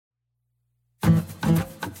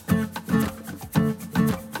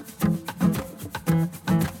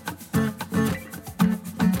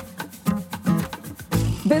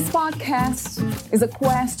This podcast is a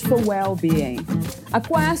quest for well-being, a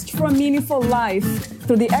quest for a meaningful life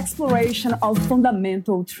through the exploration of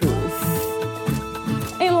fundamental truth.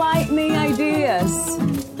 Enlightening ideas,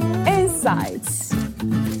 insights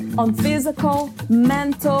on physical,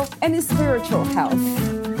 mental, and spiritual health.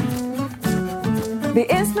 The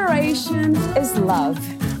inspiration is love.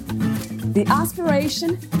 The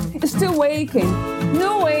aspiration is to awaken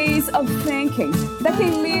new ways of thinking that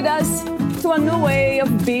can lead us to a new way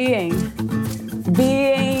of being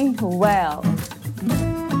well.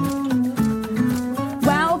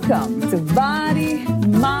 Welcome to Body,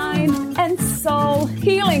 Mind, and Soul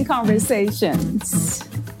Healing Conversations.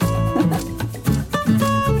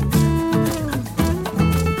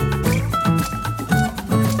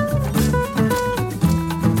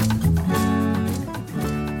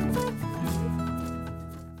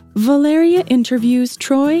 Valeria interviews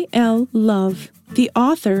Troy L. Love, the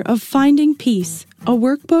author of Finding Peace, a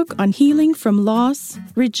workbook on healing from loss,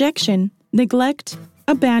 rejection, neglect,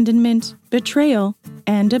 abandonment, betrayal,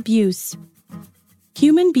 and abuse.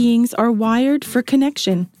 Human beings are wired for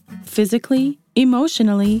connection, physically,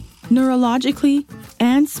 emotionally, neurologically,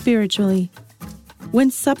 and spiritually.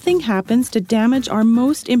 When something happens to damage our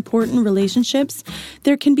most important relationships,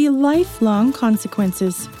 there can be lifelong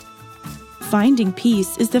consequences. Finding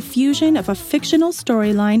Peace is the fusion of a fictional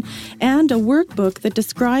storyline and a workbook that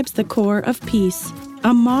describes the core of peace,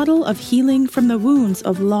 a model of healing from the wounds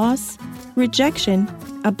of loss, rejection,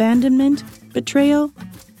 abandonment, betrayal,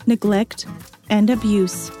 neglect, and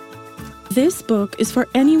abuse. This book is for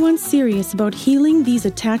anyone serious about healing these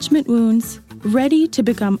attachment wounds, ready to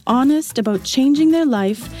become honest about changing their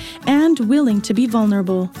life, and willing to be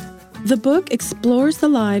vulnerable. The book explores the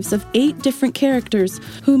lives of 8 different characters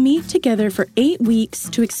who meet together for 8 weeks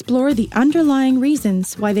to explore the underlying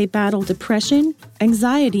reasons why they battle depression,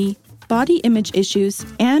 anxiety, body image issues,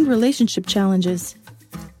 and relationship challenges.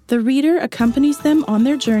 The reader accompanies them on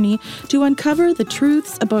their journey to uncover the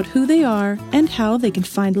truths about who they are and how they can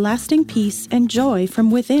find lasting peace and joy from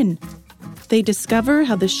within. They discover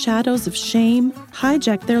how the shadows of shame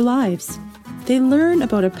hijack their lives. They learn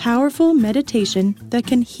about a powerful meditation that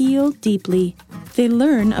can heal deeply. They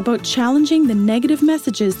learn about challenging the negative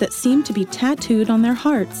messages that seem to be tattooed on their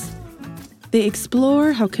hearts. They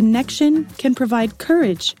explore how connection can provide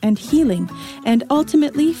courage and healing and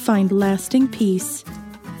ultimately find lasting peace.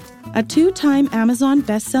 A 2-time Amazon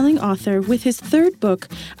best-selling author with his 3rd book,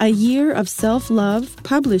 A Year of Self-Love,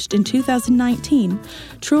 published in 2019,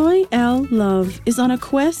 Troy L. Love is on a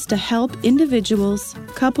quest to help individuals,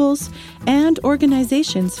 couples, and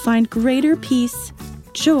organizations find greater peace,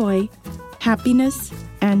 joy, happiness,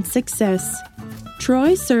 and success.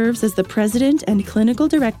 Troy serves as the president and clinical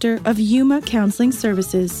director of Yuma Counseling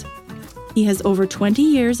Services. He has over 20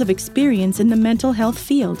 years of experience in the mental health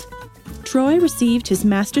field. Troy received his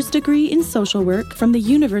master's degree in social work from the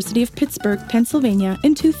University of Pittsburgh, Pennsylvania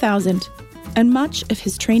in 2000, and much of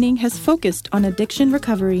his training has focused on addiction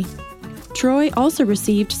recovery. Troy also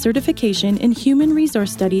received certification in human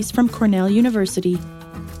resource studies from Cornell University.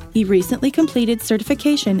 He recently completed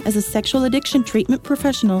certification as a sexual addiction treatment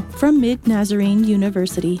professional from Mid-Nazarene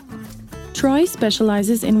University. Troy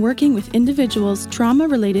specializes in working with individuals'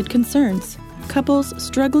 trauma-related concerns, couples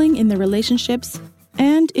struggling in their relationships,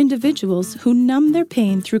 and individuals who numb their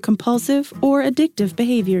pain through compulsive or addictive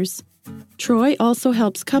behaviors. Troy also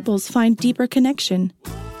helps couples find deeper connection.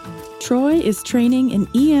 Troy is training in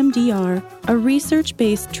EMDR, a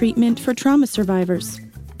research-based treatment for trauma survivors,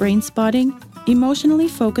 brain spotting, emotionally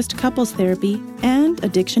focused couples therapy, and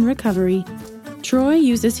addiction recovery. Troy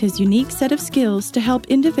uses his unique set of skills to help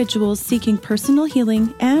individuals seeking personal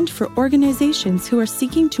healing and for organizations who are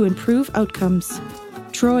seeking to improve outcomes.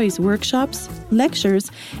 Troy's workshops,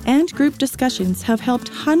 lectures, and group discussions have helped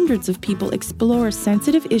hundreds of people explore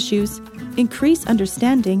sensitive issues, increase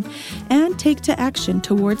understanding, and take to action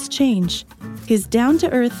towards change. His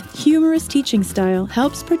down-to-earth, humorous teaching style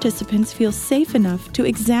helps participants feel safe enough to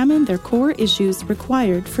examine their core issues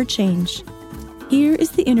required for change. Here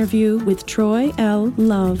is the interview with Troy L.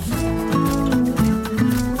 Love.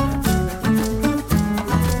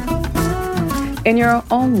 In your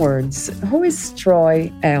own words, who is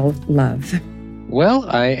Troy L. Love? Well,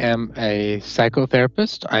 I am a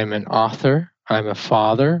psychotherapist. I'm an author. I'm a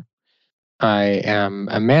father. I am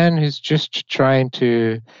a man who's just trying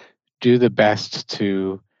to do the best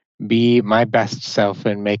to be my best self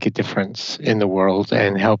and make a difference in the world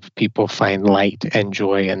and help people find light and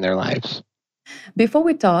joy in their lives. Before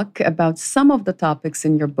we talk about some of the topics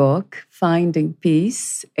in your book, Finding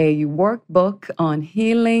Peace, a workbook on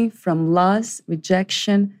healing from loss,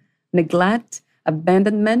 rejection, neglect,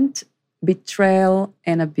 abandonment, betrayal,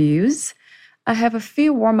 and abuse. I have a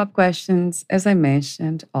few warm-up questions, as I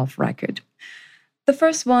mentioned, off record. The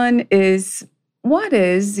first one is, what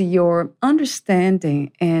is your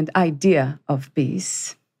understanding and idea of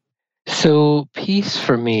peace? So, peace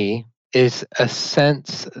for me is a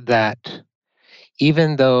sense that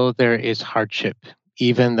even though there is hardship,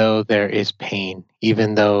 even though there is pain,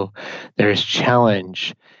 even though there is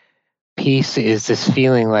challenge, peace is this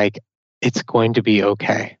feeling like it's going to be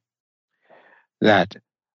okay, that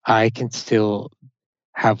I can still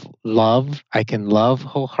have love, I can love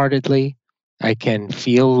wholeheartedly, I can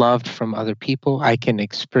feel loved from other people, I can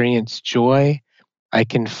experience joy, I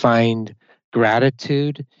can find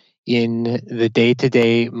gratitude in the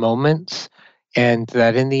day-to-day moments, and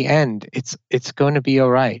that in the end it's going to be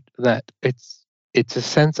all right, that it's a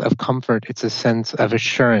sense of comfort, it's a sense of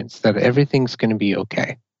assurance that everything's going to be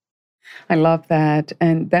okay. I love that.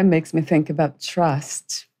 And that makes me think about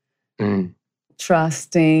trust. Mm.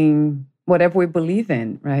 Trusting whatever we believe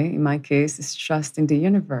in, right? In my case, it's trusting the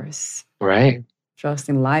universe, Right.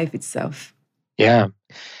 trusting life itself. Yeah.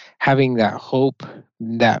 Having that hope,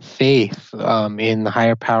 that faith in the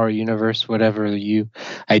higher power, universe, whatever you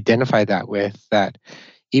identify that with, that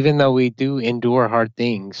even though we do endure hard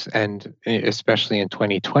things, and especially in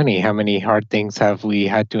 2020, how many hard things have we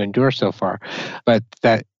had to endure so far? But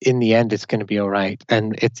that in the end, it's going to be all right.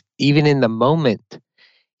 And it's even in the moment,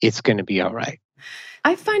 it's going to be all right.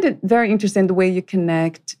 I find it very interesting the way you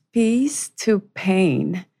connect peace to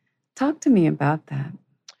pain. Talk to me about that.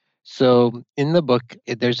 So in the book,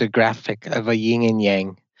 there's a graphic of a yin and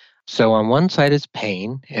yang. So on one side is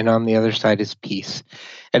pain, and on the other side is peace.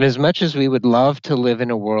 And as much as we would love to live in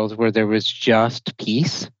a world where there was just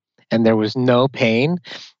peace and there was no pain,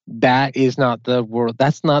 that is not the world.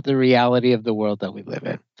 That's not the reality of the world that we live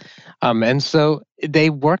in. And so they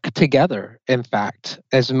work together, in fact.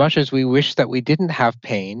 As much as we wish that we didn't have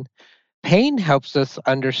pain, pain helps us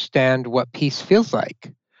understand what peace feels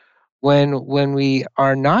like. When we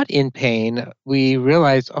are not in pain, we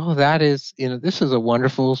realize, oh, that is, this is a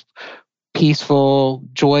wonderful, peaceful,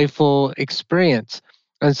 joyful experience.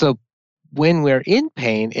 And so when we're in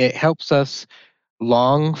pain, it helps us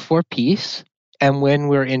long for peace. And when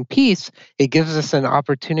we're in peace, it gives us an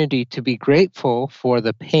opportunity to be grateful for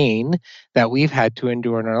the pain that we've had to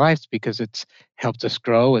endure in our lives, because it's helped us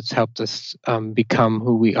grow, it's helped us become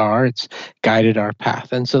who we are, it's guided our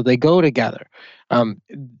path. And so they go together.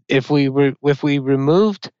 If we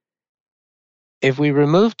removed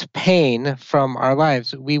pain from our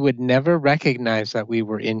lives, we would never recognize that we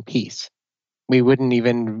were in peace. We wouldn't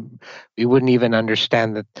even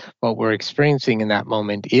understand that what we're experiencing in that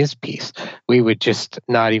moment is peace. We would just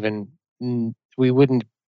not even we wouldn't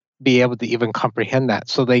be able to even comprehend that.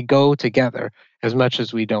 So they go together, as much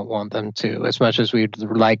as we don't want them to, as much as we'd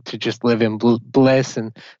like to just live in bliss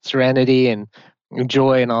and serenity and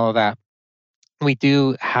joy and all of that. We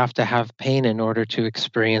do have to have pain in order to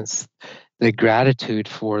experience the gratitude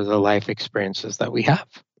for the life experiences that we have.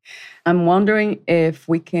 I'm wondering if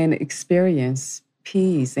we can experience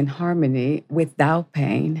peace and harmony without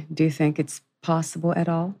pain. Do you think it's possible at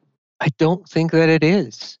all? I don't think that it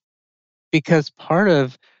is, because part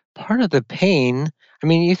of the pain, I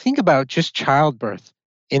mean, you think about just childbirth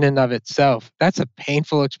in and of itself. That's a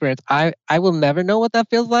painful experience. I will never know what that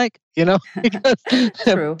feels like, because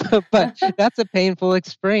True. but that's a painful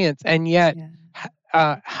experience. And yet,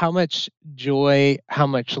 how much joy, how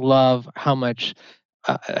much love, how much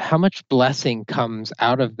blessing comes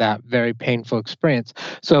out of that very painful experience.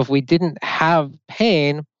 So if we didn't have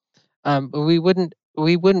pain, we wouldn't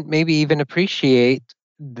maybe even appreciate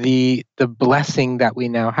the blessing that we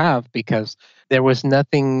now have, because there was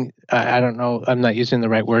nothing. I don't know. I'm not using the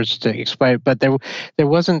right words to explain it, but there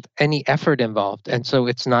wasn't any effort involved, and so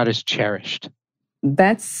it's not as cherished.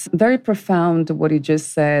 That's very profound, what you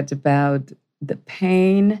just said about the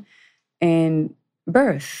pain and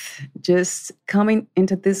birth, just coming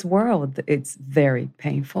into this world. It's very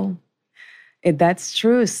painful. That's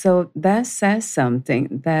true. So that says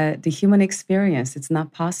something, that the human experience, it's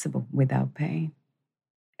not possible without pain.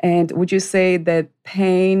 And would you say that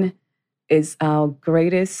pain is our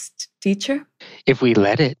greatest teacher? If we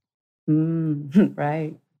let it.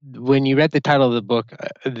 Right. When you read the title of the book,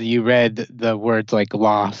 you read the words like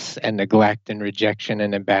loss and neglect and rejection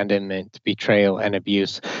and abandonment, betrayal and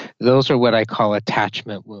abuse. Those are what I call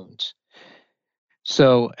attachment wounds.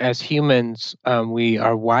 So as humans, we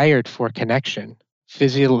are wired for connection.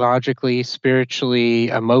 Physiologically, spiritually,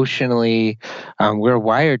 emotionally, we're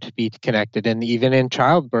wired to be connected. And even in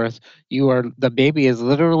childbirth, the baby is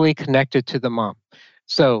literally connected to the mom.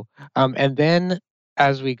 So, and then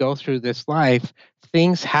as we go through this life,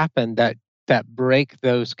 things happen that break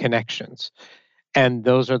those connections. And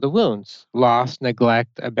those are the wounds: loss,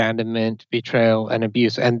 neglect, abandonment, betrayal, and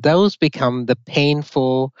abuse. And those become the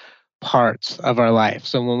painful parts of our life.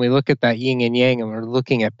 So when we look at that yin and yang and we're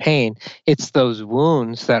looking at pain, it's those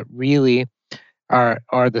wounds that really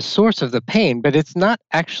are the source of the pain, but it's not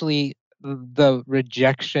actually the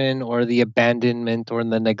rejection or the abandonment or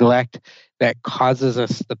the neglect that causes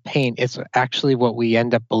us the pain. It's actually what we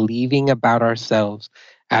end up believing about ourselves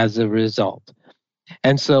as a result.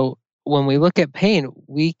 And so when we look at pain,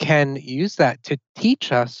 we can use that to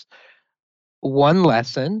teach us one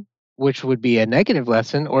lesson, which would be a negative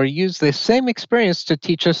lesson, or use the same experience to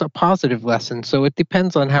teach us a positive lesson. So it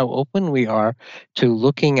depends on how open we are to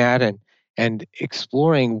looking at and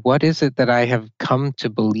exploring what is it that I have come to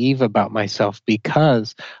believe about myself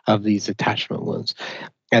because of these attachment wounds.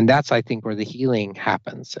 And that's, I think, where the healing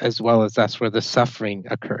happens, as well as that's where the suffering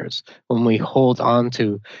occurs. When we hold on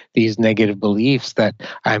to these negative beliefs that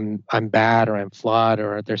I'm bad or I'm flawed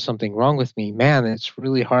or there's something wrong with me, man, it's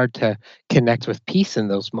really hard to connect with peace in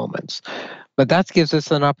those moments. But that gives us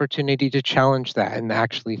an opportunity to challenge that and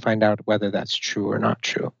actually find out whether that's true or not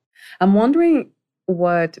true. I'm wondering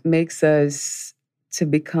what makes us to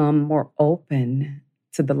become more open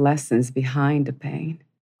to the lessons behind the pain.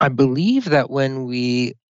 I believe that when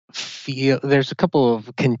we feel, there's a couple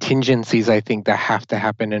of contingencies I think that have to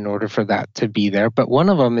happen in order for that to be there, but one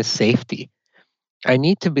of them is safety. I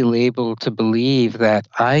need to be able to believe that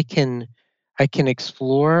I can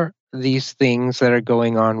explore these things that are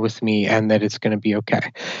going on with me and that it's going to be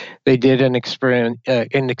okay. They did an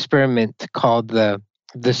experiment called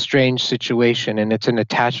the strange situation, and it's an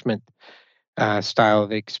attachment style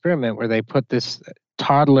of experiment where they put this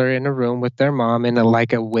toddler in a room with their mom in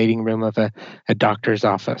like a waiting room of a doctor's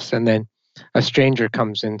office, and then a stranger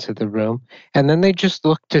comes into the room, and then they just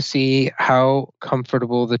look to see how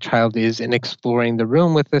comfortable the child is in exploring the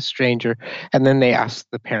room with the stranger, and then they ask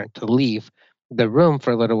the parent to leave the room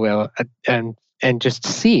for a little while and just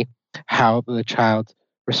see how the child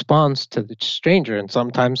responds to the stranger. And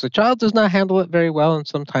sometimes the child does not handle it very well, and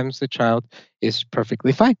sometimes the child is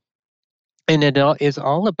perfectly fine. And it is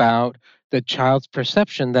all about the child's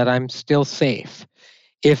perception that I'm still safe.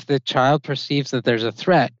 If the child perceives that there's a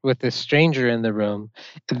threat with this stranger in the room,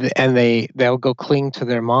 and they'll go cling to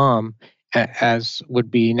their mom as would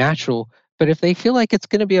be natural. But if they feel like it's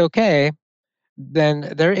going to be okay,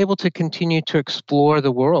 then they're able to continue to explore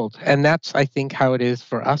the world. And that's, I think, how it is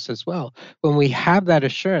for us as well. When we have that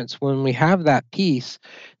assurance, when we have that peace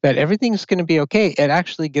that everything's going to be okay, it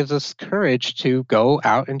actually gives us courage to go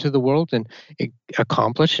out into the world and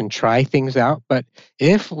accomplish and try things out. But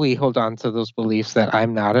if we hold on to those beliefs that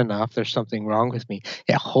I'm not enough, there's something wrong with me,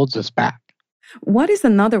 it holds us back. What is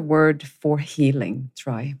another word for healing,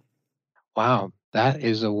 Troy? Wow, that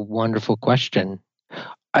is a wonderful question.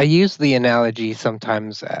 I use the analogy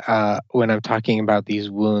sometimes when I'm talking about these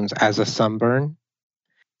wounds as a sunburn.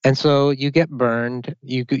 And so you get burned,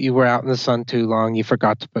 you were out in the sun too long, you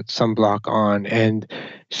forgot to put sunblock on, and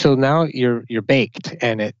so now you're baked,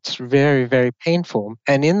 and it's very, very painful.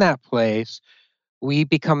 And in that place, we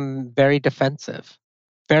become very defensive,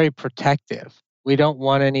 very protective. We don't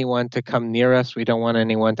want anyone to come near us. We don't want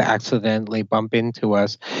anyone to accidentally bump into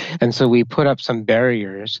us. And so we put up some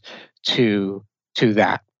barriers to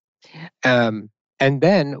that. And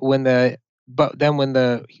then when the when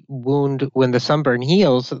the sunburn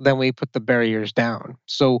heals, then we put the barriers down.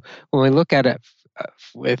 So when we look at it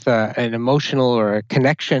with an emotional or a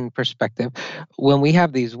connection perspective, when we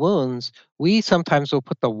have these wounds, we sometimes will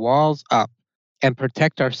put the walls up and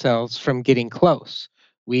protect ourselves from getting close.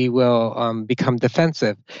 We will become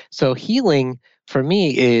defensive. So healing for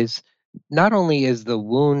me is not only is the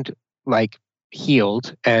wound like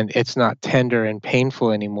healed and it's not tender and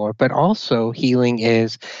painful anymore, but also healing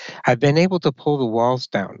is I've been able to pull the walls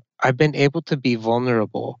down. I've been able to be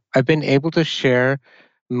vulnerable. I've been able to share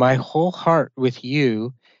my whole heart with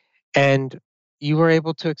you, and you were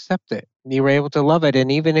able to accept it. You were able to love it. And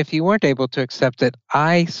even if you weren't able to accept it,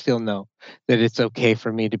 I still know that it's okay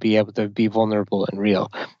for me to be able to be vulnerable and real.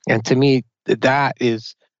 And to me, that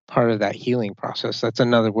is part of that healing process. That's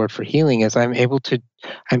another word for healing is I'm able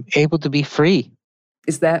to be free.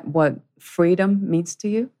 Is that what freedom means to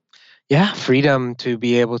you? Yeah, freedom to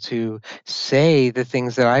be able to say the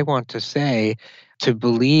things that I want to say, to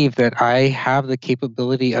believe that I have the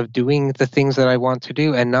capability of doing the things that I want to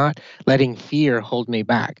do and not letting fear hold me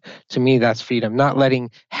back. To me, that's freedom, not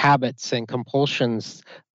letting habits and compulsions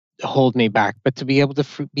hold me back, but to be able to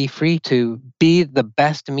be free to be the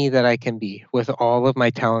best me that I can be with all of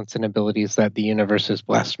my talents and abilities that the universe has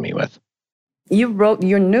blessed me with. You wrote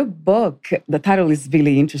your new book. The title is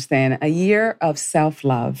really interesting, A Year of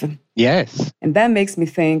Self-Love. Yes. And that makes me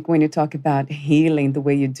think, when you talk about healing the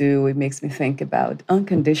way you do, it makes me think about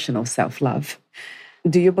unconditional self-love.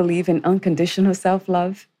 Do you believe in unconditional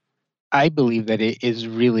self-love? I believe that it is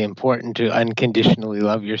really important to unconditionally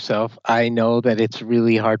love yourself. I know that it's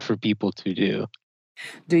really hard for people to do.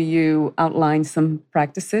 Do you outline some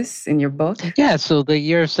practices in your book? Yeah, so the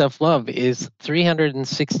year of self love is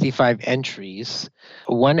 365 entries,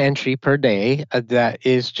 one entry per day that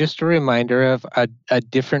is just a reminder of a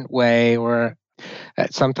different way, or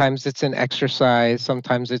sometimes it's an exercise,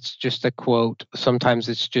 sometimes it's just a quote, sometimes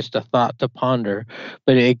it's just a thought to ponder,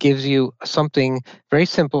 but it gives you something very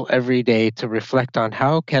simple every day to reflect on: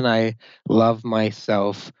 how can I love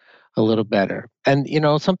myself a little better? And,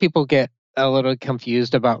 some people get a little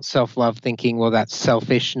confused about self love, thinking, well, that's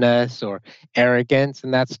selfishness or arrogance,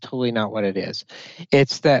 and that's totally not what it is.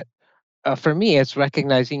 It's that for me, it's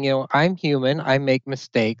recognizing, I'm human, I make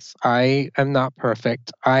mistakes, I am not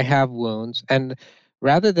perfect, I have wounds. And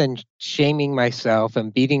rather than shaming myself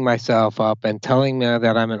and beating myself up and telling me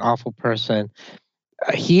that I'm an awful person,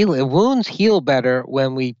 wounds heal better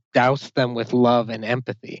when we douse them with love and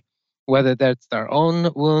empathy, whether that's our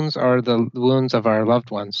own wounds or the wounds of our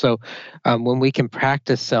loved ones. So when we can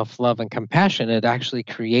practice self-love and compassion, it actually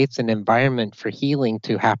creates an environment for healing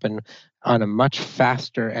to happen on a much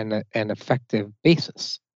faster and effective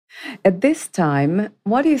basis. At this time,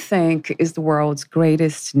 what do you think is the world's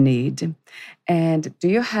greatest need? And do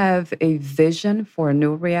you have a vision for a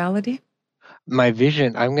new reality? My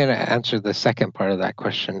vision, I'm going to answer the second part of that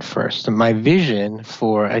question first. My vision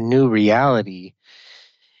for a new reality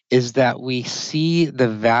is that we see the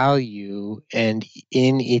value and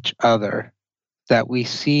in each other, that we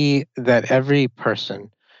see that every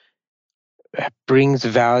person brings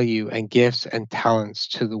value and gifts and talents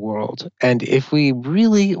to the world. And if we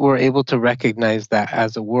really were able to recognize that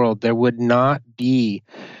as a world, there would not be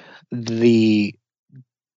the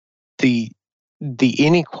the the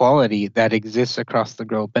inequality that exists across the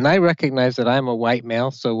globe. And I recognize that I'm a white male,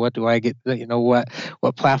 so what do I get?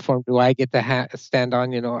 What platform do I get to stand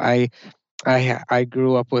on? I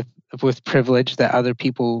grew up with privilege that other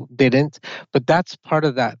people didn't, but that's part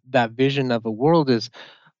of that vision of a world. Is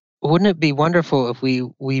Wouldn't it be wonderful if we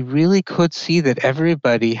really could see that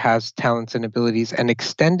everybody has talents and abilities, and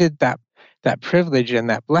extended that privilege and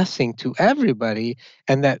that blessing to everybody,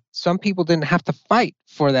 and that some people didn't have to fight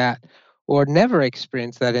for that or never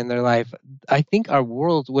experience that in their life? I think our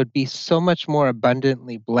world would be so much more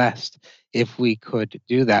abundantly blessed if we could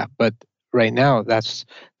do that. But right now, that's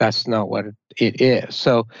not what it is.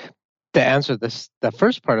 So to answer the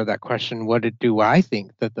first part of that question, do I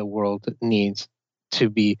think that the world needs to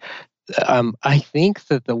be? I think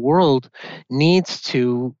that the world needs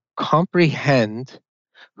to comprehend.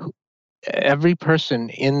 Every person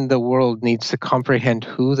in the world needs to comprehend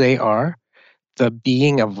who they are, the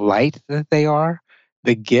being of light that they are,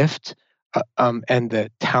 the gift and the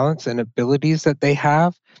talents and abilities that they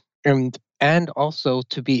have, and also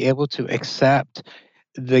to be able to accept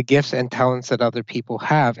the gifts and talents that other people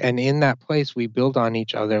have. And in that place, we build on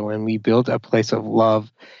each other when we build a place of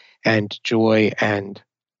love and joy. And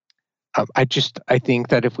I think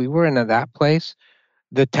that if we were in that place,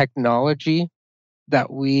 the technology that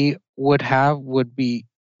we would have would be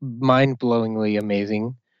mind-blowingly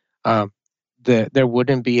amazing. Um, there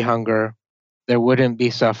wouldn't be hunger, there wouldn't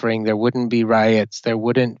be suffering, there wouldn't be riots, there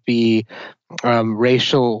wouldn't be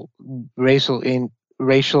racial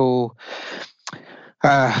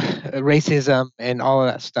racism and all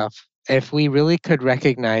of that stuff. If we really could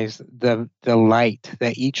recognize the light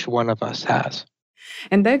that each one of us has.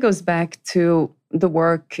 And that goes back to the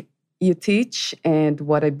work you teach, and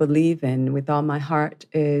what I believe in with all my heart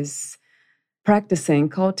is practicing,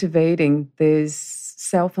 cultivating this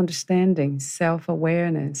self-understanding,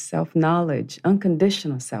 self-awareness, self-knowledge,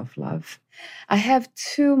 unconditional self-love. I have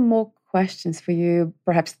two more questions for you,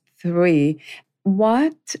 perhaps three.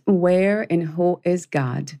 What, where, and who is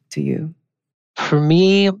God to you? For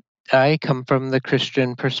me, I come from the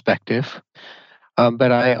Christian perspective,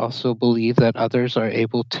 but I also believe that others are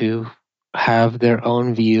able to have their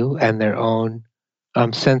own view and their own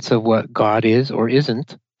sense of what God is or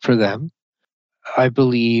isn't for them. I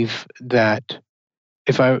believe that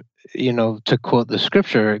to quote the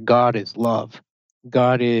scripture, God is love.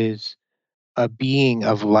 God is a being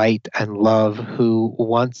of light and love who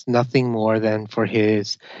wants nothing more than for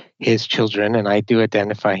his children. And I do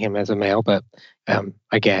identify him as a male, but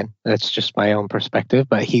again, that's just my own perspective.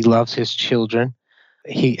 But he loves his children.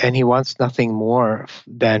 He wants nothing more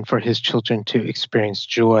than for his children to experience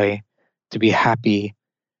joy, to be happy,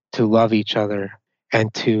 to love each other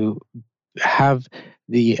and to have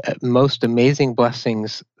the most amazing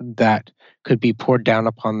blessings that could be poured down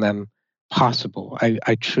upon them possible.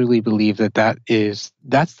 I truly believe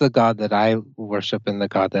that's the God that I worship, and the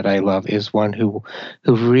God that I love is one who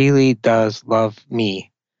really does love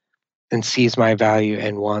me and sees my value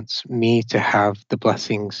and wants me to have the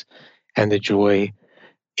blessings and the joy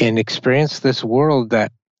and experience this world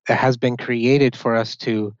that has been created for us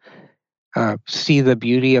to see the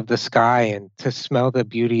beauty of the sky and to smell the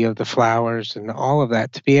beauty of the flowers and all of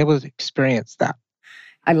that, to be able to experience that.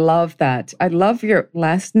 I love that. I love your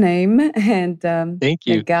last name and Thank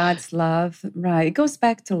you. God's love. Right. It goes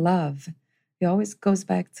back to love. It always goes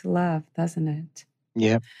back to love, doesn't it?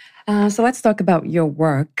 Yeah. So let's talk about your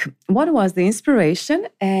work. What was the inspiration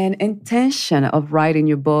and intention of writing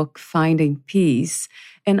your book, Finding Peace?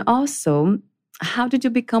 And also, how did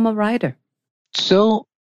you become a writer? So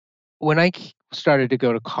when I started to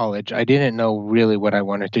go to college, I didn't know really what I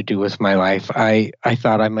wanted to do with my life. I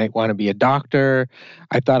thought I might want to be a doctor.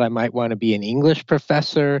 I thought I might want to be an English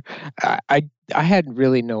professor. I had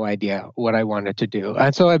really no idea what I wanted to do.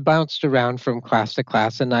 And so I bounced around from class to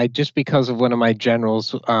class. And I, just because of one of my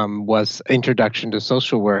generals was Introduction to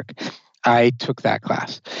Social Work, I took that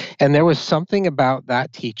class. And there was something about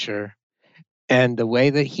that teacher and the way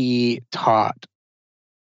that he taught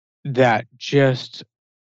that just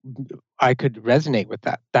I could resonate with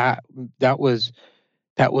that. That was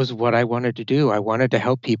what I wanted to do. I wanted to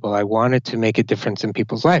help people. I wanted to make a difference in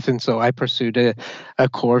people's life. And so I pursued a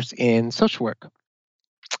course in social work.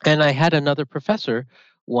 And I had another professor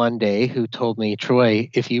one day who told me, Troy,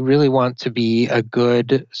 if you really want to be a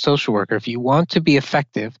good social worker, if you want to be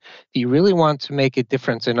effective, if you really want to make a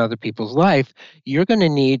difference in other people's life, you're going to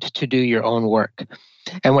need to do your own work.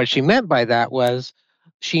 And what she meant by that was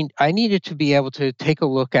I needed to be able to take a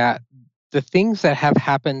look at the things that have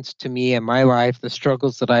happened to me in my life, the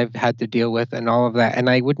struggles that I've had to deal with and all of that. And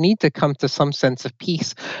I would need to come to some sense of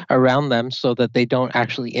peace around them so that they don't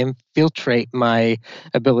actually infiltrate my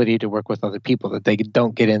ability to work with other people, that they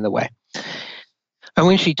don't get in the way. And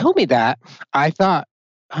when she told me that, I thought,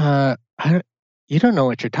 you don't know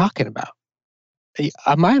what you're talking about.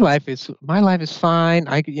 My life is fine.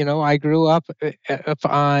 I grew up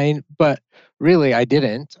fine, but really I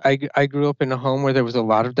didn't. I grew up in a home where there was a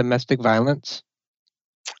lot of domestic violence.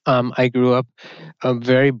 I grew up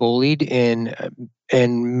very bullied in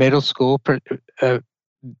middle school.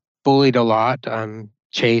 Bullied a lot,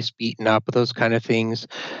 chased, beaten up, those kind of things.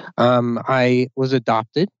 I was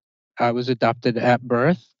adopted. I was adopted at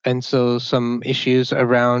birth, and so some issues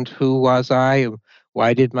around who was I,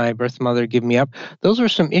 why did my birth mother give me up? Those were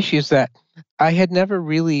some issues that I had never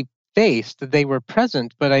really faced. They were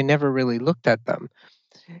present, but I never really looked at them.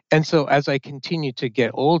 And so as I continued to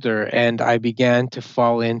get older and I began to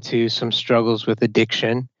fall into some struggles with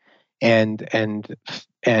addiction and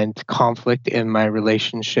conflict in my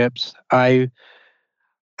relationships, I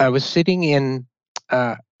was sitting in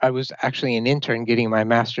I was actually an intern getting my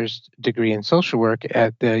master's degree in social work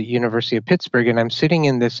at the University of Pittsburgh, and I'm sitting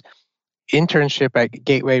in this internship at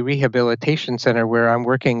Gateway Rehabilitation Center where I'm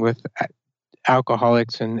working with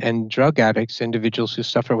alcoholics and drug addicts, individuals who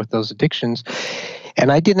suffer with those addictions.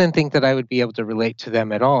 And I didn't think that I would be able to relate to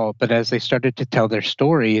them at all. But as they started to tell their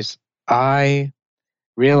stories, I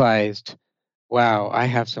realized, wow, I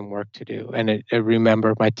have some work to do. And I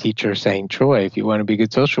remember my teacher saying, Troy, if you want to be a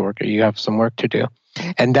good social worker, you have some work to do.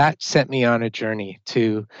 And that set me on a journey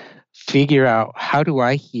to figure out, how do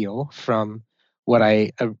I heal from what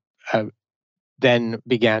I then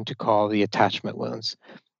began to call the attachment wounds,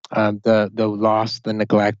 the loss, the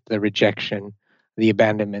neglect, the rejection, the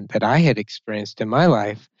abandonment that I had experienced in my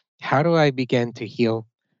life. How do I begin to heal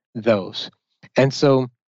those? And so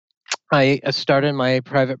I started my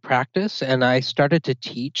private practice, and I started to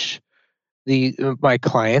teach my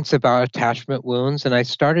clients about attachment wounds, and I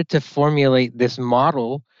started to formulate this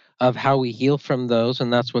model of how we heal from those,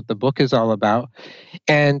 and that's what the book is all about.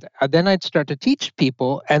 And then I'd start to teach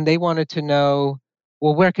people, and they wanted to know,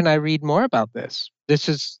 well, where can I read more about this? This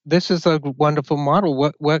is a wonderful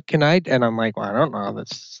model. What can I? And I'm like, well, I don't know.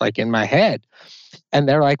 That's like in my head. And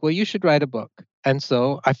they're like, well, you should write a book. And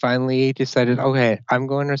so I finally decided, okay, I'm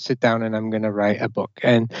going to sit down and I'm going to write a book.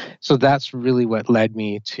 And so that's really what led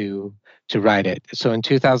me to write it. So in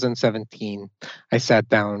 2017, I sat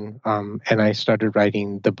down and I started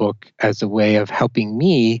writing the book as a way of helping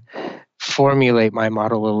me formulate my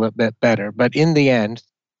model a little bit better. But in the end,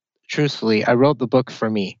 truthfully, I wrote the book for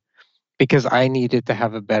me because I needed to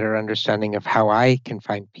have a better understanding of how I can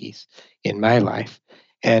find peace in my life.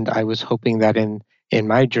 And I was hoping that in in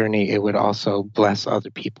my journey, it would also bless other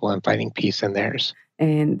people and finding peace in theirs.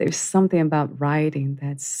 And there's something about writing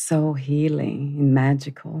that's so healing and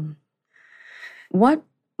magical. What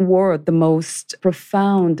were the most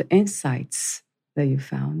profound insights that you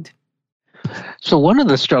found? So one of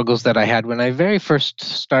the struggles that I had when I very first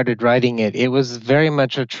started writing it, it was very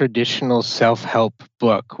much a traditional self-help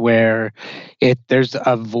book where there's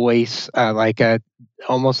a voice,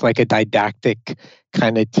 almost like a didactic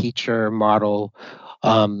kind of teacher model,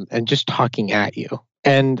 and just talking at you.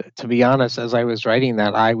 And to be honest, as I was writing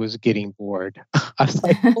that, I was getting bored. I was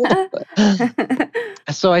like,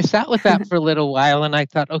 so I sat with that for a little while and I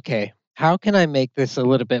thought, okay, how can I make this a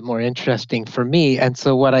little bit more interesting for me? And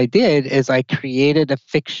so what I did is I created a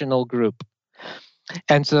fictional group.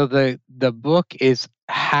 And so the book is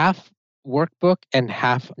half workbook and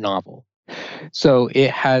half novel. So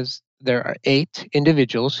there are 8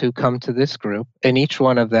 individuals who come to this group, and each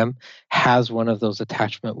one of them has one of those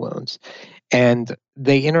attachment wounds. And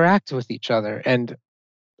they interact with each other. And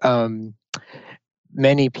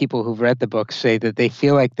many people who've read the book say that they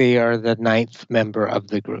feel like they are the 9th member of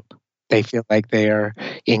the group. They feel like they are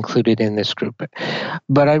included in this group.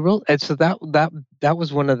 But I wrote, and so that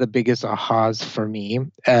was one of the biggest ahas for me,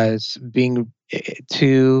 as being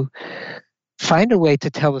to find a way to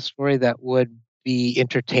tell a story that would be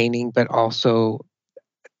entertaining, but also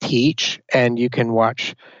teach. And you can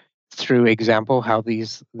watch through example how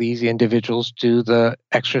these individuals do the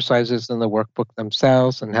exercises in the workbook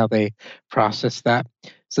themselves and how they process that.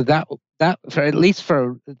 So that for at least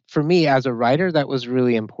for me as a writer, that was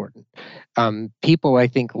really important. People, I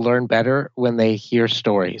think, learn better when they hear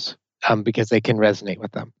stories because they can resonate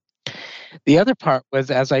with them. The other part was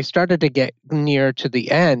as I started to get near to the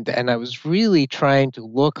end and I was really trying to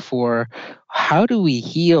look for how do we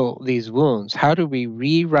heal these wounds? How do we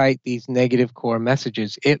rewrite these negative core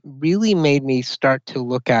messages? It really made me start to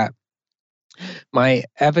look at my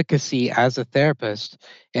advocacy as a therapist,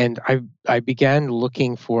 and I began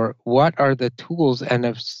looking for what are the tools and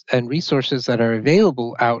resources that are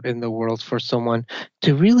available out in the world for someone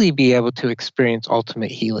to really be able to experience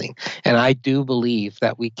ultimate healing. And I do believe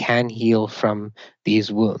that we can heal from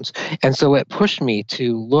these wounds. And so it pushed me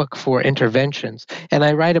to look for interventions. And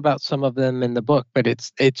I write about some of them in the book, but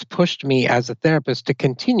it's pushed me as a therapist to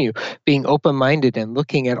continue being open-minded and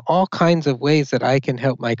looking at all kinds of ways that I can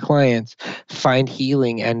help my clients find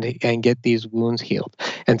healing and get these wounds healed.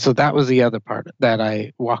 And so that was the other part that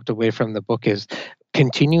I walked away from the book, is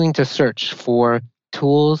continuing to search for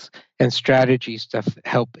tools and strategies to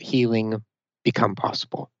help healing become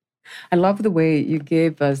possible. I love the way you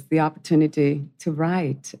gave us the opportunity to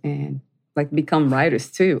write and become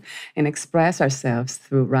writers too and express ourselves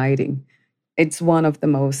through writing. It's one of the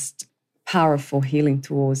most powerful healing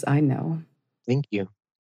tools I know. Thank you.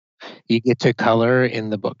 You get to color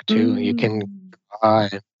in the book too. You can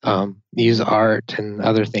use art and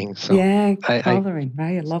other things. So yeah, coloring,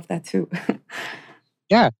 right? I love that too.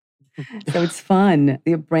 Yeah. So it's fun.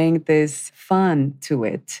 You bring this fun to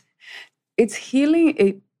it. It's healing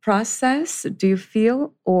a process, do you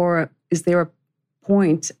feel? Or is there a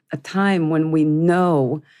point, a time when we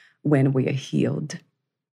know when we are healed?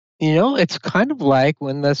 It's kind of like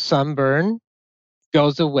when the sunburn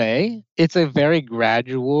goes away. It's a very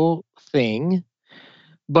gradual thing,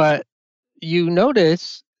 but you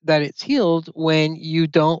notice that it's healed when you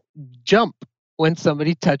don't jump when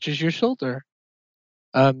somebody touches your shoulder.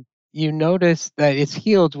 You notice that it's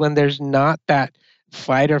healed when there's not that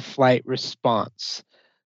fight or flight response.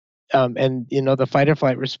 And the fight or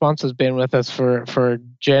flight response has been with us for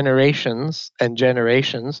generations and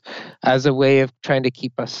generations as a way of trying to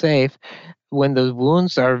keep us safe. When the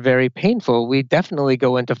wounds are very painful, we definitely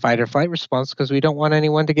go into fight or flight response because we don't want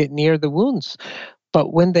anyone to get near the wounds.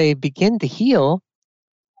 But when they begin to heal,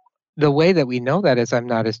 the way that we know that is I'm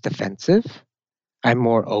not as defensive, I'm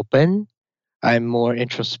more open, I'm more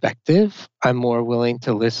introspective, I'm more willing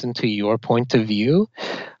to listen to your point of view.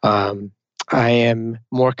 I am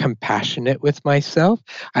more compassionate with myself.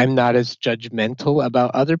 I'm not as judgmental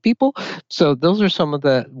about other people. So those are some of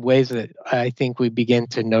the ways that I think we begin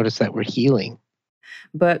to notice that we're healing.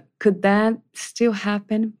 But could that still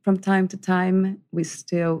happen from time to time? We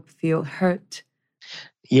still feel hurt?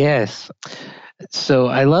 Yes. So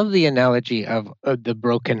I love the analogy of the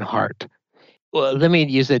broken heart. Well, let me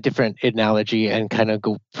use a different analogy and kind of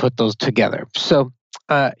go put those together. So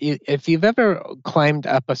if you've ever climbed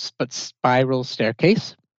up a spiral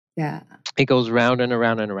staircase, yeah, it goes round and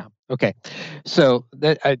around and around. Okay, so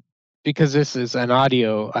that because this is an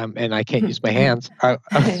audio and I can't use my hands,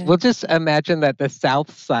 we'll just imagine that the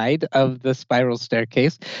south side of the spiral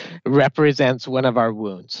staircase represents one of our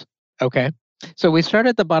wounds. Okay, So we start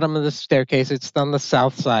at the bottom of the staircase. It's on the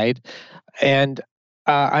south side, and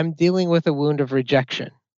I'm dealing with a wound of rejection.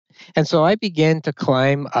 And so I began to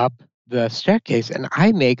climb up the staircase, and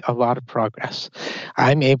I make a lot of progress.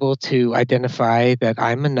 I'm able to identify that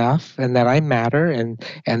I'm enough and that I matter, and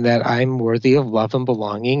that I'm worthy of love and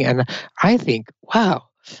belonging. And I think, wow,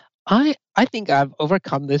 I think I've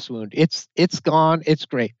overcome this wound. It's gone. It's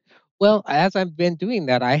great. Well, as I've been doing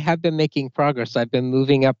that, I have been making progress. I've been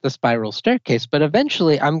moving up the spiral staircase, but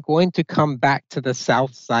eventually I'm going to come back to the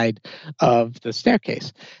south side of the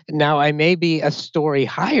staircase. Now, I may be a story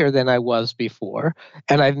higher than I was before,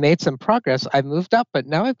 and I've made some progress. I've moved up, but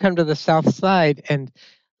now I've come to the south side, and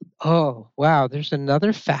oh, wow, there's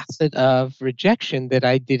another facet of rejection that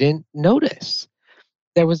I didn't notice.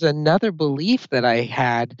 There was another belief that I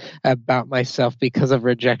had about myself because of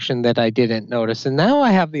rejection that I didn't notice. And now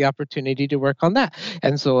I have the opportunity to work on that.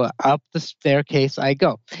 And so up the staircase I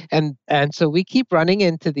go. And so we keep running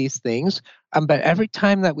into these things. But every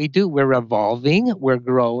time that we do, we're evolving, we're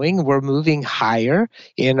growing, we're moving higher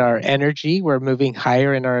in our energy, we're moving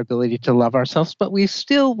higher in our ability to love ourselves, but we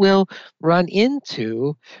still will run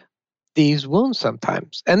into these wounds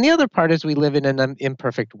sometimes. And the other part is we live in an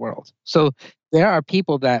imperfect world. So there are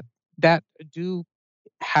people that do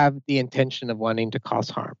have the intention of wanting to cause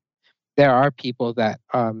harm. There are people that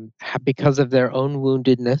have, because of their own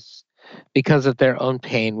woundedness, because of their own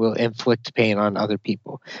pain, will inflict pain on other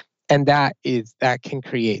people. And that can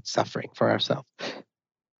create suffering for ourselves.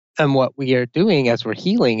 And what we are doing as we're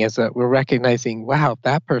healing is that we're recognizing, wow,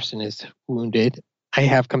 that person is wounded. I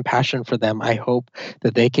have compassion for them. I hope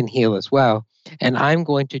that they can heal as well. And I'm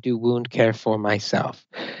going to do wound care for myself.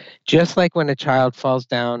 Just like when a child falls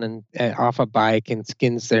down and off a bike and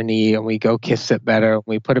skins their knee, and we go kiss it better,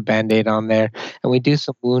 we put a Band-Aid on there, and we do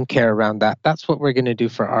some wound care around that. That's what we're going to do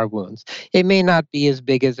for our wounds. It may not be as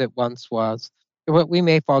big as it once was. We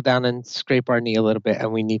may fall down and scrape our knee a little bit,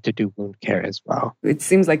 and we need to do wound care as well. It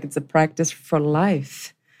seems like it's a practice for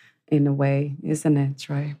life in a way, isn't it,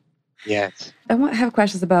 Troy? Yes. I have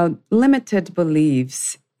questions about limited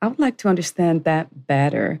beliefs. I would like to understand that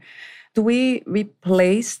better. Do we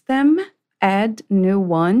replace them, add new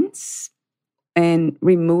ones, and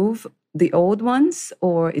remove the old ones,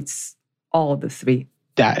 or it's all the three?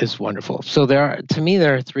 That is wonderful. So to me,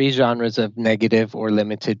 there are three genres of negative or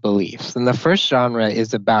limited beliefs. And the first genre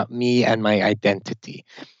is about me and my identity.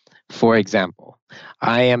 For example,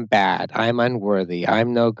 I am bad, I'm unworthy,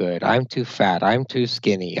 I'm no good, I'm too fat, I'm too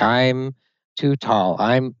skinny, I'm too tall,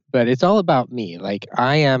 but it's all about me. Like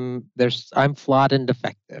I'm flawed and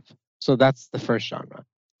defective. So that's the first genre.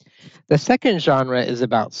 The second genre is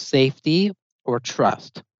about safety or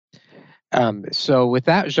trust. So with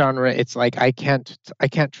that genre, it's like I can't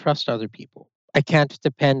trust other people. I can't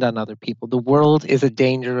depend on other people. The world is a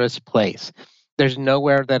dangerous place. There's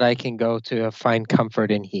nowhere that I can go to find comfort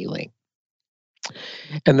and healing.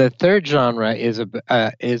 And the third genre is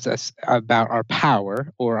about our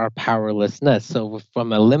power or our powerlessness. So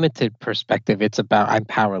from a limited perspective, it's about I'm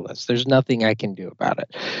powerless. There's nothing I can do about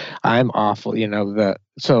it. I'm awful.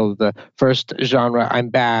 So the first genre, I'm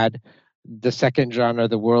bad. The second genre,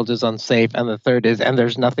 the world is unsafe. And the third is, and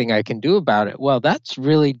there's nothing I can do about it. Well, that's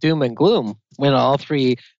really doom and gloom when all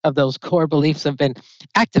three of those core beliefs have been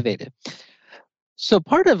activated. So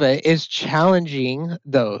part of it is challenging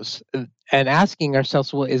those and asking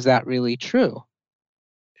ourselves, well, is that really true?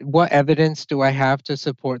 What evidence do I have to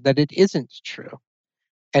support that it isn't true?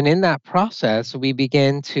 And in that process, we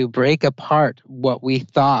begin to break apart what we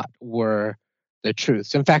thought were the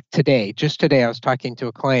truths. In fact, just today, I was talking to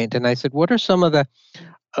a client and I said, what are some of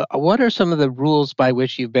the rules by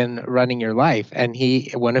which you've been running your life? And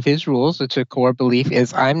one of his rules, it's a core belief,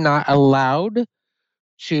 is I'm not allowed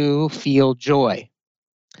to feel joy.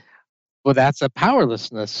 Well, that's a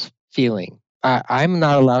powerlessness feeling. I'm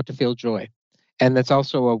not allowed to feel joy. And that's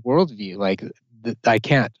also a worldview, like I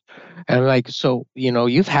can't. And I'm like, so,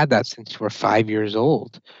 you've had that since you were 5 years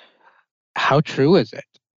old. How true is it?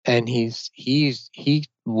 And he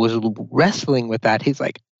was wrestling with that. He's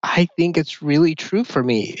like, I think it's really true for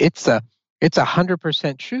me. It's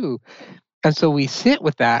 100% true. And so we sit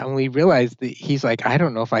with that and we realize that he's like, I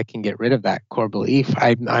don't know if I can get rid of that core belief.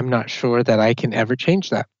 I'm not sure that I can ever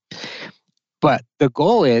change that. But the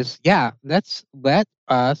goal is, let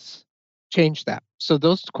us change that. So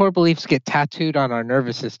those core beliefs get tattooed on our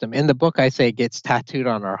nervous system. In the book, I say it gets tattooed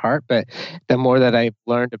on our heart, but the more that I've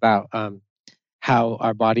learned about how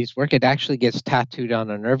our bodies work, it actually gets tattooed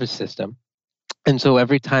on our nervous system. And so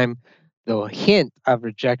every time the hint of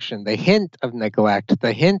rejection, the hint of neglect,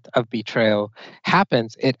 the hint of betrayal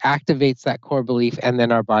happens, it activates that core belief and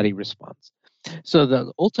then our body responds. So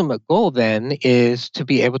the ultimate goal then is to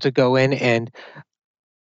be able to go in and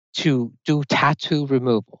to do tattoo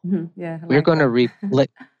removal. Yeah, I We're like going to that.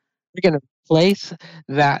 we're going to replace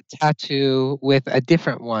that tattoo with a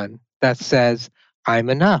different one that says, I'm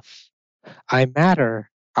enough. I matter.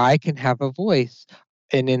 I can have a voice.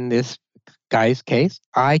 And in this guy's case,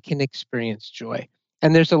 I can experience joy.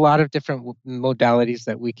 And there's a lot of different modalities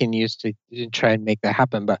that we can use to try and make that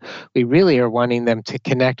happen. But we really are wanting them to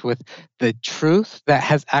connect with the truth that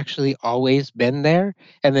has actually always been there,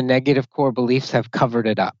 and the negative core beliefs have covered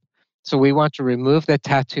it up. So we want to remove the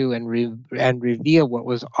tattoo and reveal what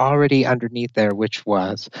was already underneath there, which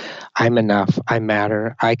was, I'm enough, I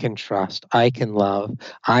matter, I can trust, I can love,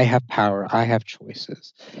 I have power, I have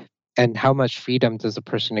choices. And how much freedom does a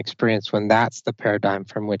person experience when that's the paradigm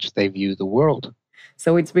from which they view the world?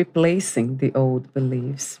 So it's replacing the old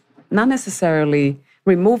beliefs, not necessarily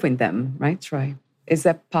removing them, right, Troy? Is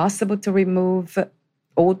that possible to remove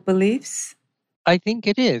old beliefs? I think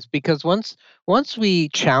it is, because once we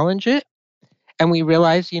challenge it and we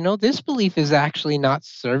realize, this belief is actually not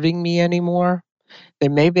serving me anymore. There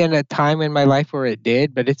may have been a time in my life where it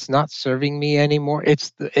did, but it's not serving me anymore.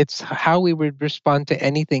 It's how we would respond to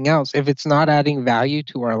anything else. If it's not adding value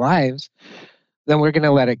to our lives, then we're going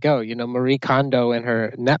to let it go. Marie Kondo in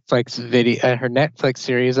her Netflix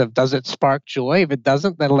series of Does It Spark Joy? If it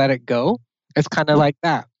doesn't, then let it go. It's kind of like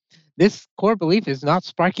that. This core belief is not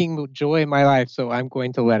sparking joy in my life, so I'm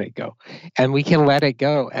going to let it go. And we can let it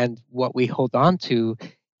go. And what we hold on to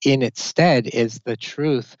in its stead is the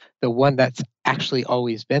truth, the one that's actually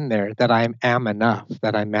always been there, that I am enough,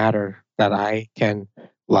 that I matter, that I can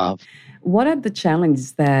love. What are the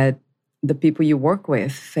challenges that the people you work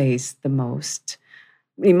with face the most?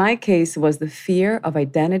 In my case, it was the fear of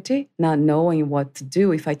identity, not knowing what to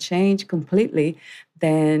do. If I change completely,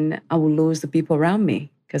 then I will lose the people around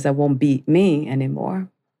me because I won't be me anymore.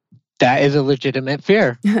 That is a legitimate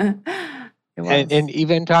fear. It was. And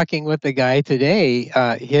even talking with the guy today,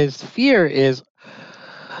 his fear is,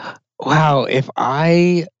 wow, if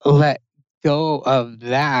I let go of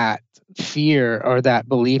that fear or that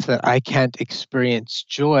belief that I can't experience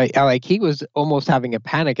joy, like he was almost having a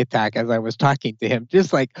panic attack as I was talking to him,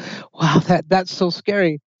 just like, wow, that's so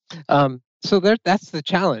scary. So that's the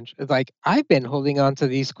challenge. It's like, I've been holding on to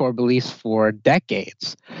these core beliefs for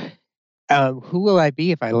decades. Who will I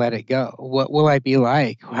be if I let it go? What will I be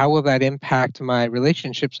like? How will that impact my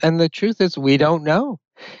relationships? And the truth is, we don't know.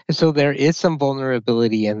 And so there is some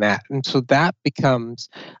vulnerability in that. And so that becomes,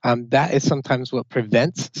 that is sometimes what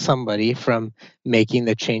prevents somebody from making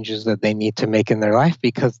the changes that they need to make in their life,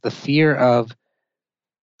 because the fear of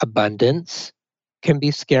abundance can be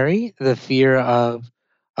scary. The fear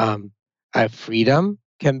um, of freedom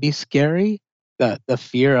can be scary. The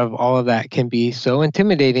fear of all of that can be so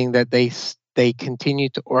intimidating that they continue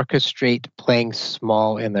to orchestrate playing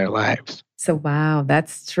small in their lives. So, wow,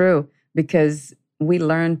 that's true, because we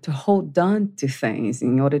learn to hold on to things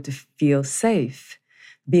in order to feel safe,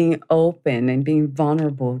 being open and being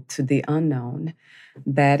vulnerable to the unknown.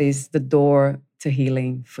 That is the door to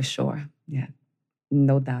healing for sure. Yeah,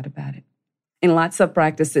 no doubt about it. In lots of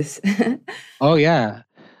practices. Oh, yeah.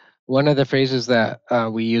 One of the phrases that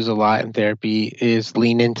we use a lot in therapy is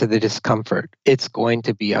lean into the discomfort. It's going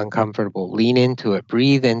to be uncomfortable. Lean into it,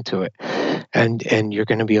 breathe into it, and you're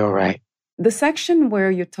going to be all right. The section where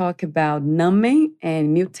you talk about numbing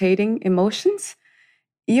and mutating emotions,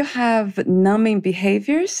 you have numbing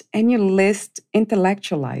behaviors and you list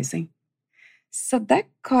intellectualizing. So that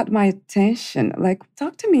caught my attention. Like,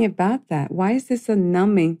 talk to me about that. Why is this a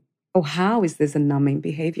numbing, or how is this a numbing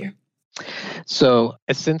behavior? So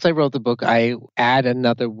since I wrote the book, I add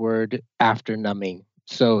another word after numbing.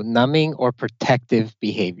 So numbing or protective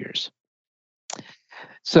behaviors.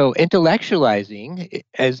 So intellectualizing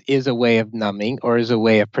is a way of numbing or is a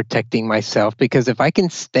way of protecting myself, because if I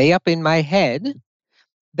can stay up in my head,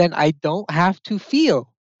 then I don't have to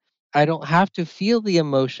feel. I don't have to feel the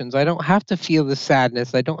emotions. I don't have to feel the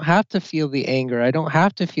sadness. I don't have to feel the anger. I don't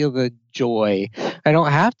have to feel the joy. I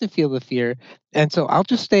don't have to feel the fear. And so I'll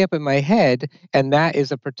just stay up in my head, and that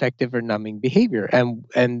is a protective or numbing behavior. And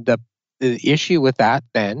the issue with that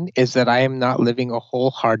then is that I am not living a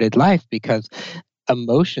wholehearted life, because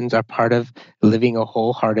emotions are part of living a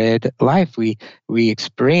wholehearted life. We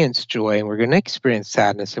experience joy, and we're going to experience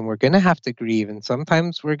sadness, and we're going to have to grieve, and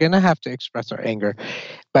sometimes we're going to have to express our anger.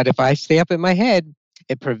 But if I stay up in my head,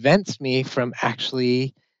 it prevents me from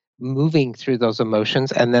actually moving through those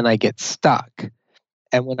emotions, and then I get stuck.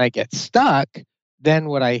 And when I get stuck, then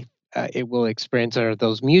what it will experience are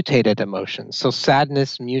those mutated emotions. So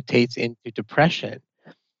sadness mutates into depression.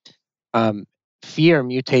 fear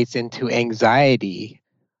mutates into anxiety.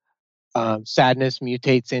 Sadness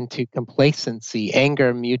mutates into complacency.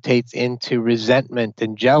 Anger mutates into resentment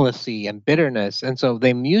and jealousy and bitterness. And so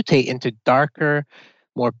they mutate into darker,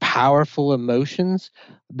 more powerful emotions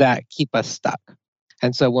that keep us stuck.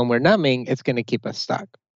 And so when we're numbing, it's going to keep us stuck.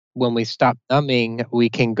 When we stop numbing, we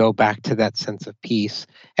can go back to that sense of peace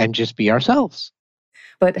and just be ourselves.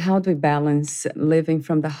 But how do we balance living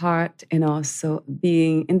from the heart and also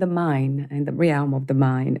being in the mind, in the realm of the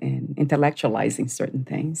mind, and intellectualizing certain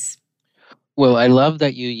things? Well, I love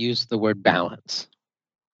that you use the word balance,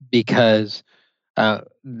 because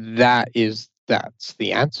that's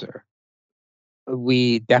the answer.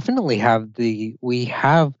 We definitely have the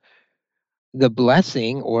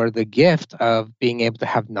blessing or the gift of being able to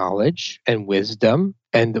have knowledge and wisdom,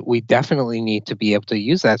 and we definitely need to be able to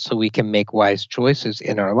use that so we can make wise choices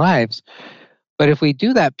in our lives. But if we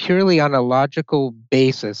do that purely on a logical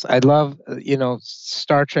basis, I love,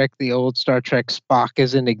 Star Trek, the old Star Trek. Spock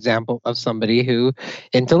is an example of somebody who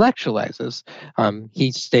intellectualizes.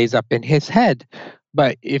 He stays up in his head.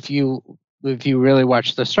 But if you really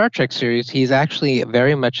watch the Star Trek series, he's actually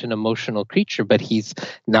very much an emotional creature, but he's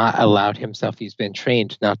not allowed himself, he's been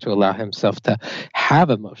trained not to allow himself to have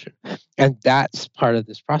emotion. And that's part of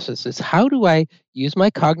this process, is how do I use my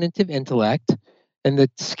cognitive intellect and the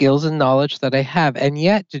skills and knowledge that I have, and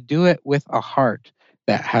yet to do it with a heart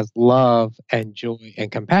that has love and joy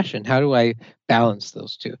and compassion? How do I balance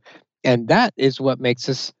those two? And that is what makes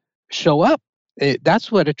us show up.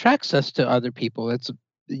 That's what attracts us to other people.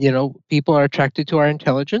 People are attracted to our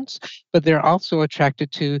intelligence, but they're also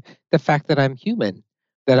attracted to the fact that I'm human,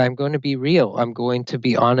 that I'm going to be real, I'm going to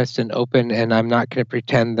be honest and open, and I'm not going to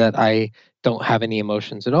pretend that I don't have any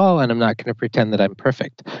emotions at all, and I'm not going to pretend that I'm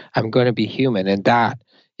perfect. I'm going to be human, and that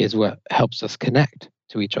is what helps us connect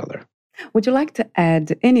to each other. Would you like to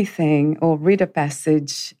add anything or read a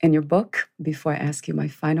passage in your book before I ask you my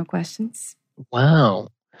final questions? Wow.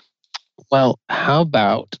 Well, how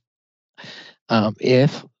about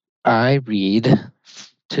if I read,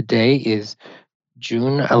 today is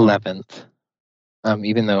June 11th,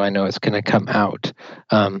 even though I know it's going to come out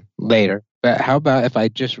later. But how about if I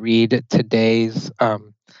just read today's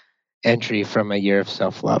entry from A Year of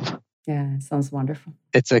Self-Love? Yeah, sounds wonderful.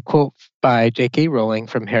 It's a quote by J.K. Rowling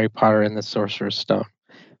from Harry Potter and the Sorcerer's Stone.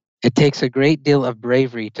 It takes a great deal of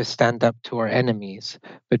bravery to stand up to our enemies,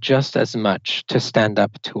 but just as much to stand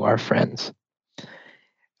up to our friends.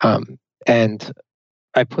 And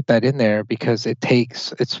I put that in there because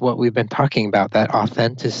it's what we've been talking about, that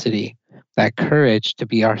authenticity, that courage to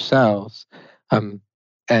be ourselves. And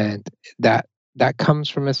that comes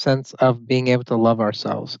from a sense of being able to love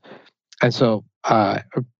ourselves. And so that's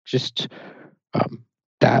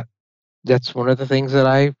one of the things that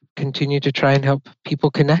I continue to try and help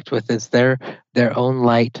people connect with, is their own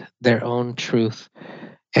light, their own truth,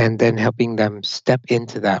 and then helping them step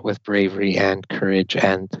into that with bravery and courage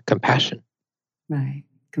and compassion. Right.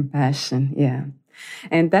 Compassion. Yeah.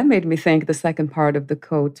 And that made me think the second part of the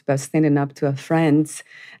quote about standing up to a friend's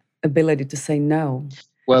ability to say no.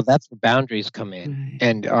 Well, that's where boundaries come in. Right.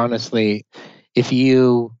 And honestly, if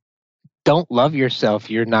you don't love yourself,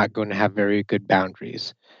 you're not going to have very good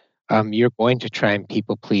boundaries. You're going to try and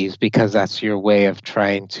people please because that's your way of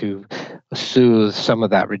trying to soothe some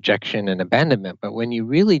of that rejection and abandonment. But when you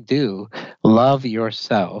really do love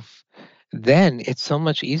yourself, then it's so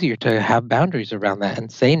much easier to have boundaries around that and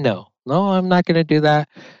say no. No, I'm not going to do that.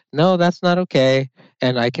 No, that's not okay.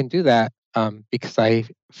 And I can do that because I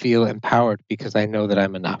feel empowered, because I know that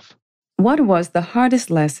I'm enough. What was the hardest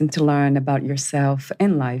lesson to learn about yourself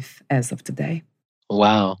and life as of today?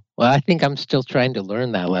 Wow. Well, I think I'm still trying to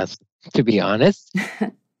learn that lesson, to be honest.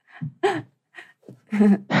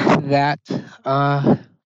 that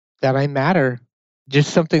I matter.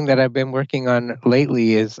 Just something that I've been working on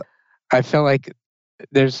lately is I feel like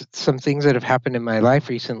there's some things that have happened in my life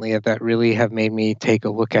recently that really have made me take a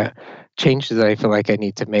look at changes that I feel like I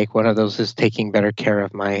need to make. One of those is taking better care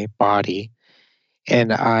of my body.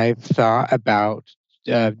 And I've thought about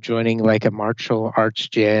joining like a martial arts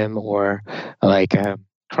gym or like a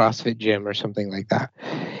CrossFit gym or something like that.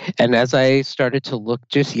 And as I started to look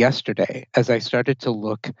just yesterday, as I started to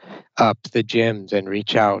look up the gyms and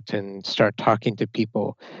reach out and start talking to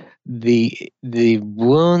people, the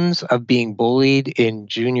wounds of being bullied in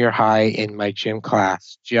junior high in my gym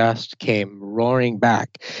class just came roaring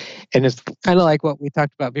back. And it's kind of like what we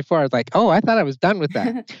talked about before. I was like, oh, I thought I was done with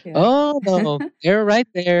that. Yeah. Oh, no, they're right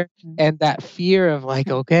there. And that fear of like,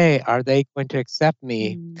 okay, are they going to accept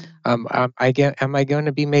me? Am I going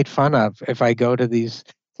to be made fun of if I go to these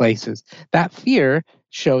places? That fear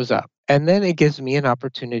shows up. And then it gives me an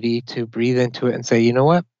opportunity to breathe into it and say, you know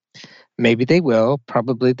what? Maybe they will,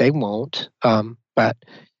 probably they won't. But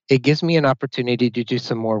it gives me an opportunity to do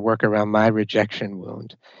some more work around my rejection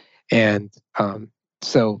wound. And in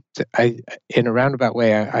a roundabout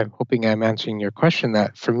way, I'm hoping I'm answering your question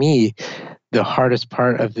that for me, the hardest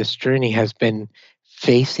part of this journey has been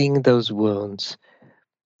facing those wounds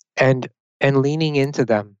and leaning into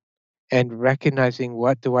them and recognizing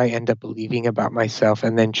what do I end up believing about myself,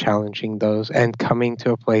 and then challenging those and coming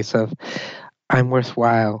to a place of I'm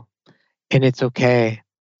worthwhile, and it's okay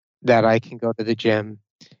that I can go to the gym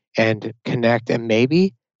and connect, and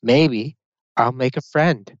maybe I'll make a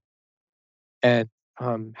friend. And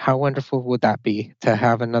how wonderful would that be to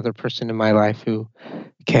have another person in my life who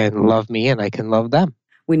can love me and I can love them?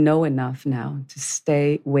 We know enough now to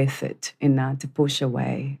stay with it and not to push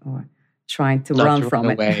away or trying to run from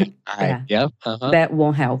it. That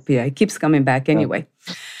won't help. Yeah, it keeps coming back anyway.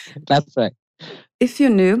 That's right. If you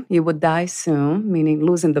knew you would die soon, meaning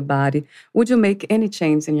losing the body, would you make any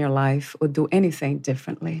change in your life or do anything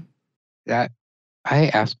differently? That I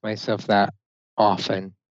ask myself that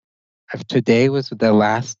often. If today was the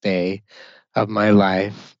last day of my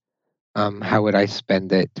life, how would I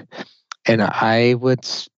spend it? And I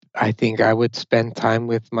think I would spend time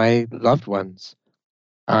with my loved ones.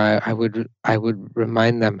 I would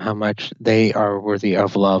remind them how much they are worthy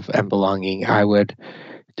of love and belonging. I would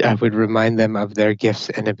remind them of their gifts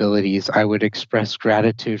and abilities. I would express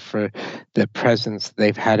gratitude for the presence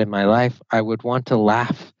they've had in my life. I would want to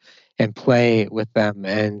laugh and play with them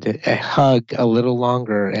and hug a little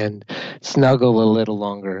longer and snuggle a little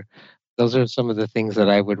longer. Those are some of the things that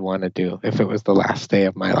I would want to do if it was the last day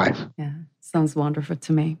of my life. Yeah, sounds wonderful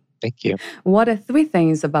to me. Thank you. What are 3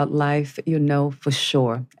 things about life you know for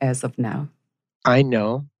sure as of now? I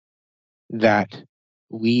know that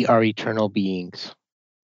we are eternal beings.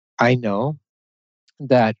 I know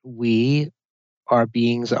that we are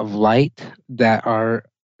beings of light that are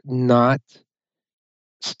not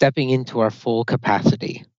stepping into our full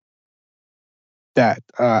capacity.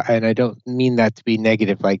 And I don't mean that to be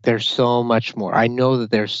negative, like there's so much more. I know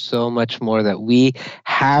that there's so much more that we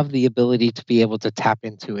have the ability to be able to tap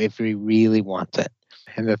into if we really want it.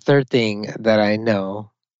 And the third thing that I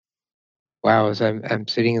know, wow, as I'm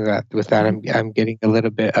sitting with that, I'm getting a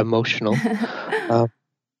little bit emotional.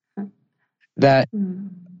 That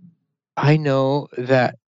I know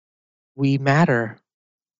that we matter,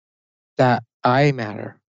 that I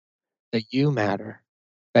matter, that you matter,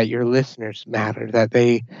 that your listeners matter, that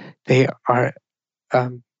they are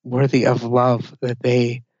worthy of love, that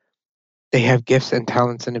they have gifts and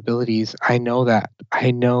talents and abilities. I know that.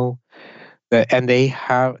 I know that, and they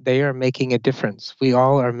are making a difference. We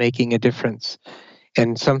all are making a difference.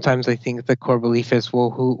 And sometimes I think the core belief is,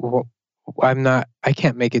 I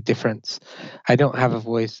can't make a difference. I don't have a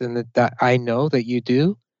voice. And that I know that you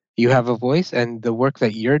do. You have a voice, and the work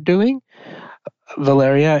that you're doing,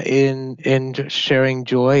 Valeria, in sharing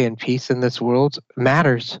joy and peace in this world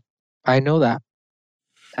matters. I know that.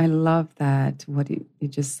 I love that, what you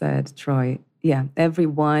just said, Troy. Yeah,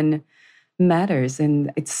 everyone matters.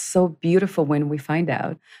 And it's so beautiful when we find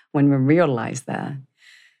out, when we realize that.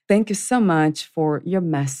 Thank you so much for your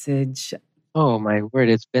message. Oh, my word.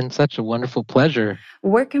 It's been such a wonderful pleasure.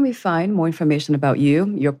 Where can we find more information about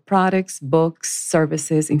you, your products, books,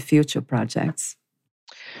 services, and future projects?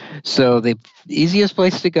 So the easiest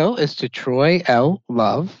place to go is to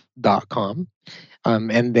troylove.com.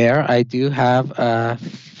 And there I do have a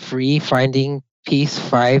free Finding Peace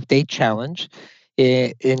 5-day challenge.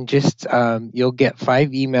 In just you'll get 5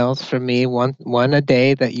 emails from me, one a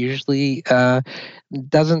day, that usually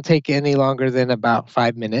doesn't take any longer than about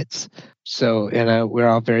 5 minutes. So, we're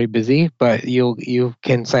all very busy, but you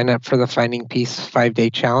can sign up for the Finding Peace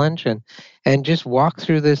 5-day challenge and just walk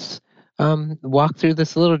through this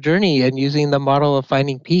little journey, and using the model of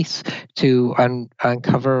finding peace to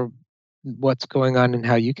uncover what's going on and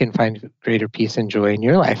how you can find greater peace and joy in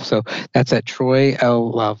your life. So that's at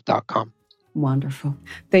troylove.com. Wonderful.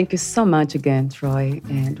 Thank you so much again, Troy,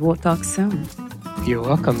 and we'll talk soon. You're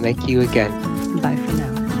welcome. Thank you again. Bye for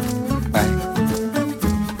now. Bye.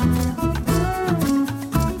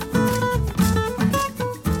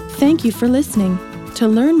 Thank you for listening. To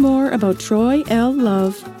learn more about Troy L.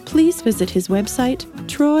 Love, please visit his website,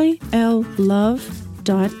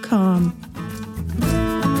 troylove.com.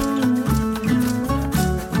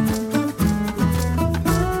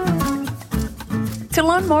 To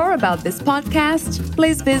learn more about this podcast,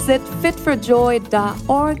 please visit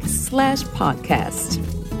fitforjoy.org/podcast.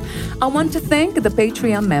 I want to thank the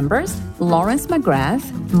Patreon members, Lawrence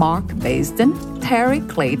McGrath, Mark Basden, Terry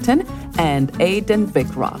Clayton, and Aidan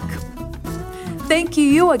Vickrock. Thank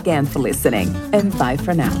you again for listening, and bye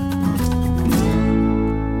for now.